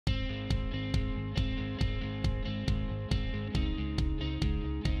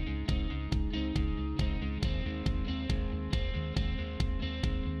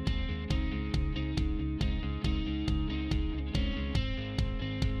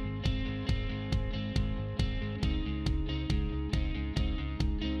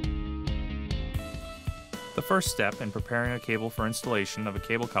The first step in preparing a cable for installation of a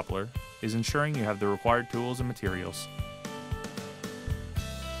cable coupler is ensuring you have the required tools and materials.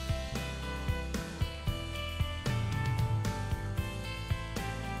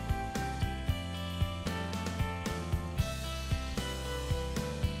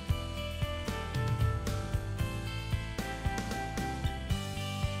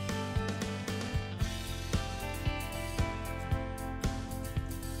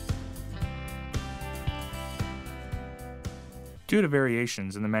 Due to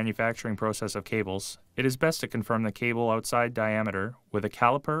variations in the manufacturing process of cables, it is best to confirm the cable outside diameter with a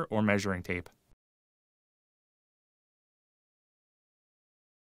caliper or measuring tape.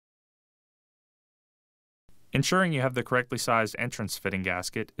 Ensuring you have the correctly sized entrance fitting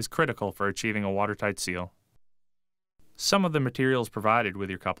gasket is critical for achieving a watertight seal. Some of the materials provided with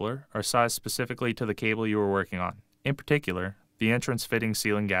your coupler are sized specifically to the cable you are working on, in particular, the entrance fitting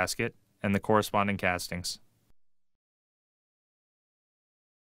sealing gasket and the corresponding castings.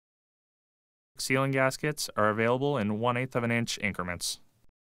 Sealing gaskets are available in 1/8 of an inch increments.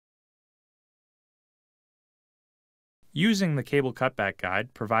 Using the cable cutback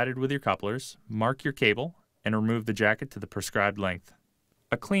guide provided with your couplers, mark your cable and remove the jacket to the prescribed length.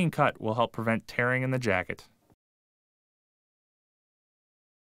 A clean cut will help prevent tearing in the jacket.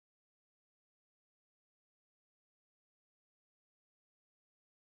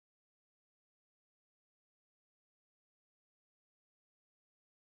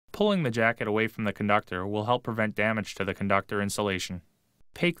 Pulling the jacket away from the conductor will help prevent damage to the conductor insulation.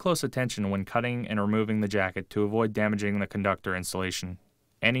 Pay close attention when cutting and removing the jacket to avoid damaging the conductor insulation.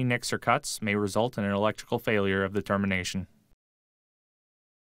 Any nicks or cuts may result in an electrical failure of the termination.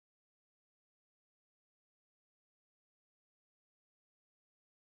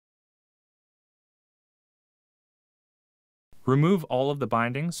 Remove all of the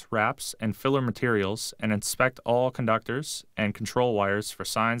bindings, wraps, and filler materials and inspect all conductors and control wires for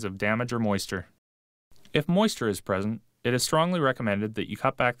signs of damage or moisture. If moisture is present, it is strongly recommended that you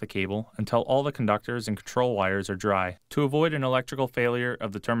cut back the cable until all the conductors and control wires are dry to avoid an electrical failure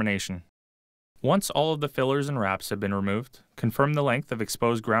of the termination. Once all of the fillers and wraps have been removed, confirm the length of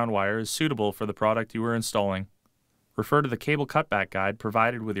exposed ground wire is suitable for the product you are installing. Refer to the cable cutback guide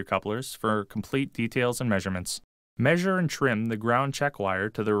provided with your couplers for complete details and measurements. Measure and trim the ground check wire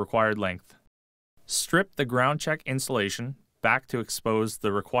to the required length. Strip the ground check insulation back to expose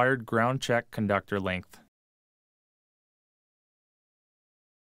the required ground check conductor length.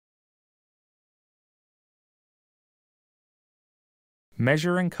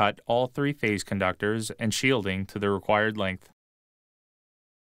 Measure and cut all 3-phase conductors and shielding to the required length.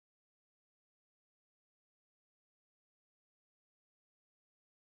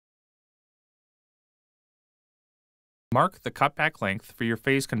 Mark the cutback length for your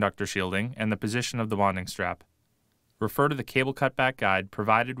phase conductor shielding and the position of the bonding strap. Refer to the cable cutback guide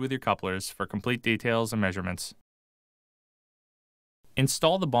provided with your couplers for complete details and measurements.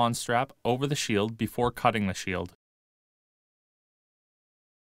 Install the bond strap over the shield before cutting the shield.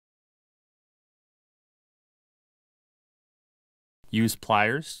 Use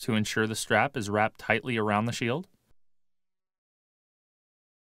pliers to ensure the strap is wrapped tightly around the shield.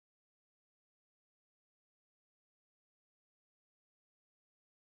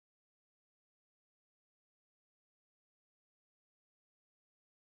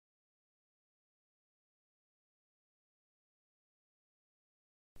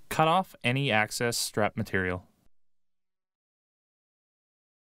 Cut off any excess strap material.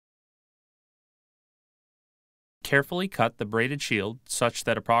 Carefully cut the braided shield such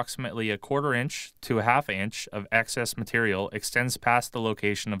that approximately 1/4 inch to 1/2 inch of excess material extends past the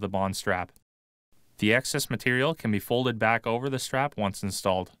location of the bond strap. The excess material can be folded back over the strap once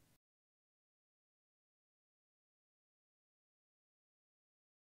installed.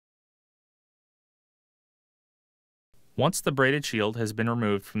 Once the braided shield has been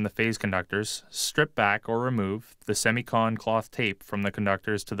removed from the phase conductors, strip back or remove the semicon cloth tape from the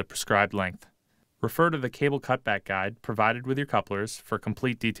conductors to the prescribed length. Refer to the cable cutback guide provided with your couplers for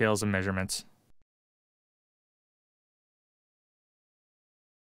complete details and measurements.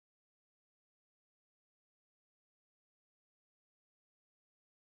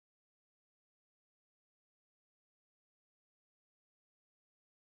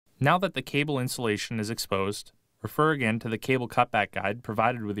 Now that the cable insulation is exposed, refer again to the cable cutback guide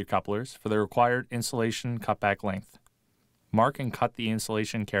provided with your couplers for the required insulation cutback length. Mark and cut the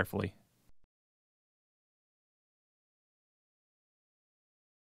insulation carefully.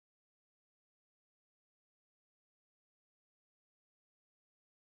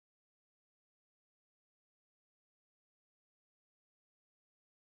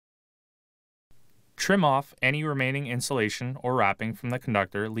 Trim off any remaining insulation or wrapping from the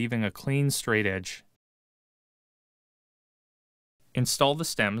conductor, leaving a clean, straight edge. Install the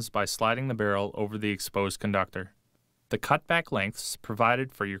stems by sliding the barrel over the exposed conductor. The cutback lengths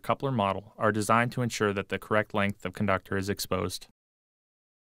provided for your coupler model are designed to ensure that the correct length of conductor is exposed.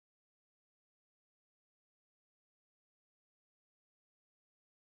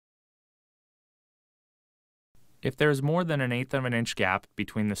 If there is more than 1/8 of an inch gap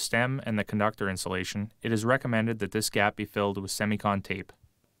between the stem and the conductor insulation, it is recommended that this gap be filled with semicon tape.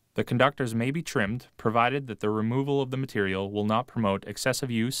 The conductors may be trimmed, provided that the removal of the material will not promote excessive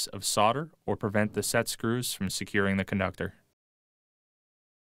use of solder or prevent the set screws from securing the conductor.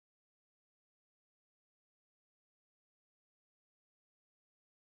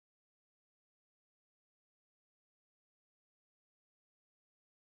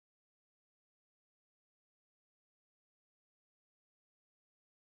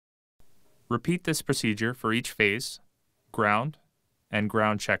 Repeat this procedure for each phase, ground, and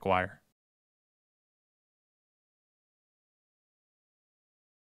ground check wire.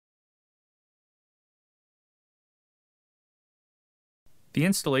 The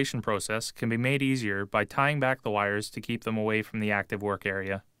installation process can be made easier by tying back the wires to keep them away from the active work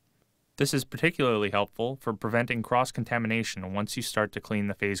area. This is particularly helpful for preventing cross-contamination once you start to clean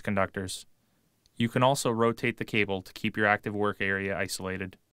the phase conductors. You can also rotate the cable to keep your active work area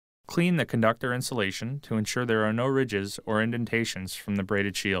isolated. Clean the conductor insulation to ensure there are no ridges or indentations from the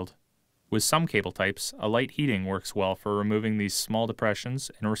braided shield. With some cable types, a light heating works well for removing these small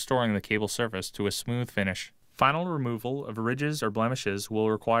depressions and restoring the cable surface to a smooth finish. Final removal of ridges or blemishes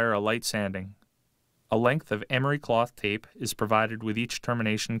will require a light sanding. A length of emery cloth tape is provided with each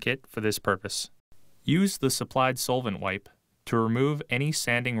termination kit for this purpose. Use the supplied solvent wipe to remove any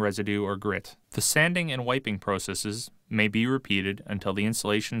sanding residue or grit. The sanding and wiping processes may be repeated until the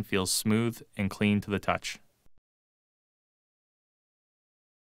insulation feels smooth and clean to the touch.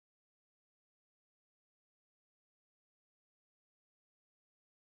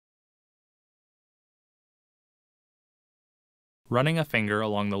 Running a finger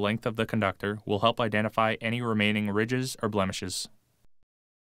along the length of the conductor will help identify any remaining ridges or blemishes.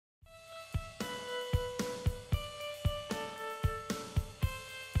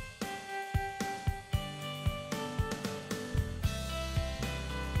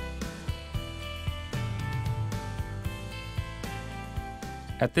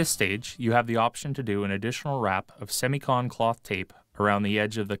 At this stage, you have the option to do an additional wrap of semicon cloth tape around the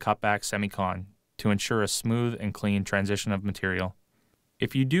edge of the cutback semicon to ensure a smooth and clean transition of material.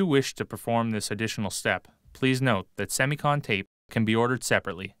 If you do wish to perform this additional step, please note that semicon tape can be ordered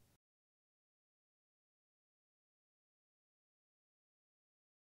separately.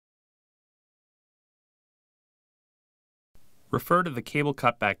 Refer to the cable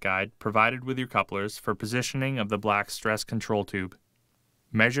cutback guide provided with your couplers for positioning of the black stress control tube.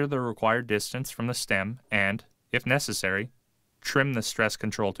 Measure the required distance from the stem and, if necessary, trim the stress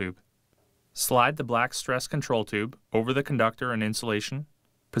control tube. Slide the black stress control tube over the conductor and insulation,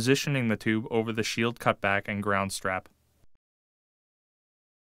 positioning the tube over the shield cutback and ground strap.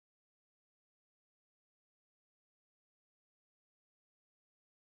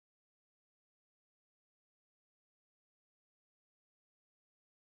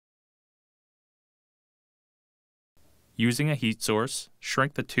 Using a heat source,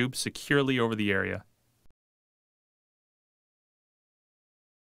 shrink the tube securely over the area.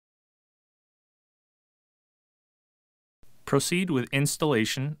 Proceed with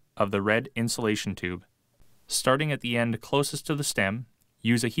installation of the red insulation tube. Starting at the end closest to the stem,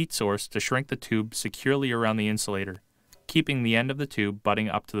 use a heat source to shrink the tube securely around the insulator, keeping the end of the tube butting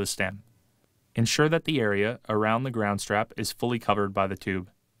up to the stem. Ensure that the area around the ground strap is fully covered by the tube.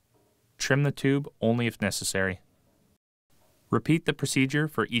 Trim the tube only if necessary. Repeat the procedure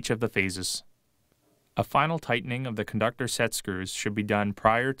for each of the phases. A final tightening of the conductor set screws should be done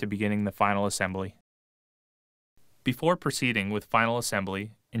prior to beginning the final assembly. Before proceeding with final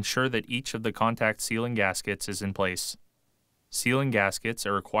assembly, ensure that each of the contact sealing gaskets is in place. Sealing gaskets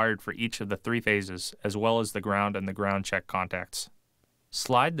are required for each of the 3 phases, as well as the ground and the ground check contacts.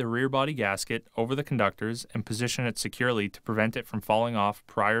 Slide the rear body gasket over the conductors and position it securely to prevent it from falling off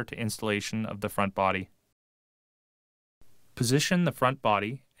prior to installation of the front body. Position the front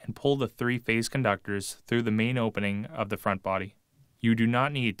body and pull the 3 phase conductors through the main opening of the front body. You do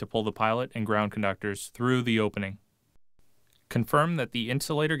not need to pull the pilot and ground conductors through the opening. Confirm that the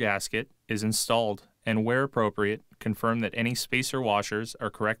insulator gasket is installed and, where appropriate, confirm that any spacer washers are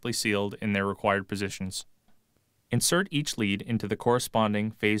correctly sealed in their required positions. Insert each lead into the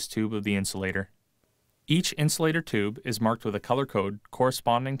corresponding phase tube of the insulator. Each insulator tube is marked with a color code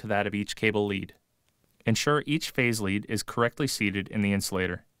corresponding to that of each cable lead. Ensure each phase lead is correctly seated in the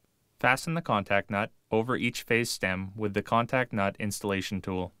insulator. Fasten the contact nut over each phase stem with the contact nut installation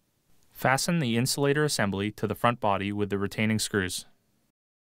tool. Fasten the insulator assembly to the front body with the retaining screws.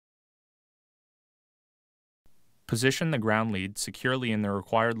 Position the ground lead securely in the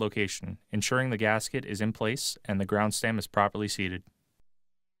required location, ensuring the gasket is in place and the ground stem is properly seated.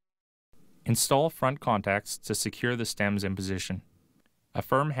 Install front contacts to secure the stems in position. A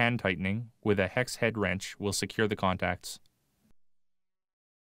firm hand tightening with a hex head wrench will secure the contacts.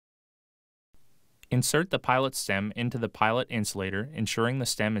 Insert the pilot stem into the pilot insulator, ensuring the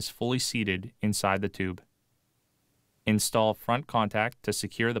stem is fully seated inside the tube. Install front contact to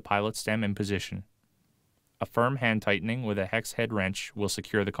secure the pilot stem in position. A firm hand tightening with a hex head wrench will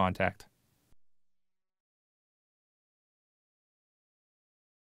secure the contact.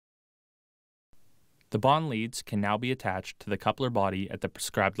 The bond leads can now be attached to the coupler body at the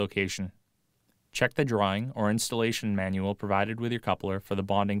prescribed location. Check the drawing or installation manual provided with your coupler for the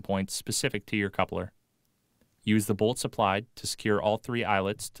bonding points specific to your coupler. Use the bolts applied to secure all 3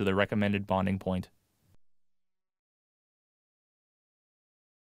 eyelets to the recommended bonding point.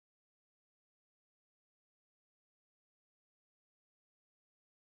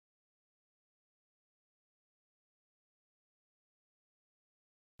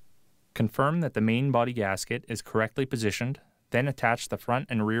 Confirm that the main body gasket is correctly positioned, then attach the front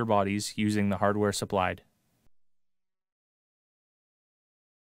and rear bodies using the hardware supplied.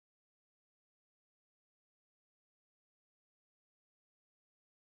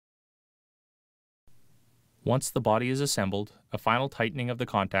 Once the body is assembled, a final tightening of the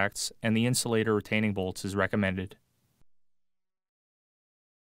contacts and the insulator retaining bolts is recommended.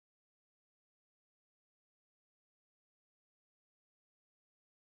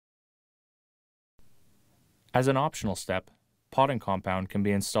 As an optional step, potting compound can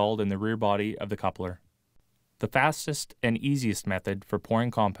be installed in the rear body of the coupler. The fastest and easiest method for pouring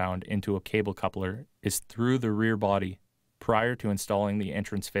compound into a cable coupler is through the rear body, prior to installing the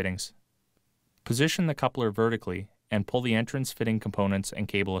entrance fittings. Position the coupler vertically and pull the entrance fitting components and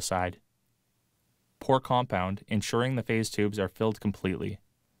cable aside. Pour compound, ensuring the phase tubes are filled completely.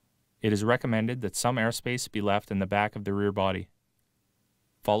 It is recommended that some airspace be left in the back of the rear body.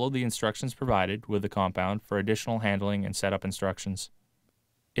 Follow the instructions provided with the compound for additional handling and setup instructions.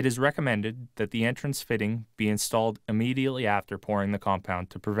 It is recommended that the entrance fitting be installed immediately after pouring the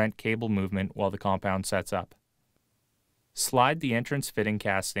compound to prevent cable movement while the compound sets up. Slide the entrance fitting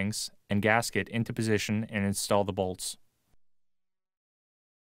castings and gasket into position and install the bolts.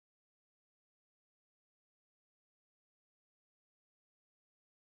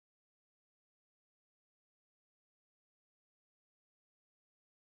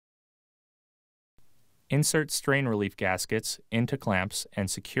 Insert strain relief gaskets into clamps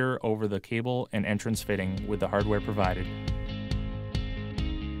and secure over the cable and entrance fitting with the hardware provided.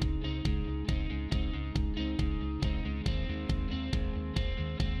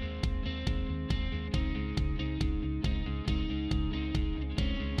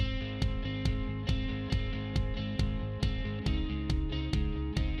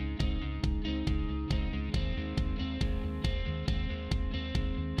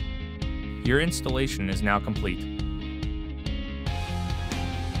 Your installation is now complete.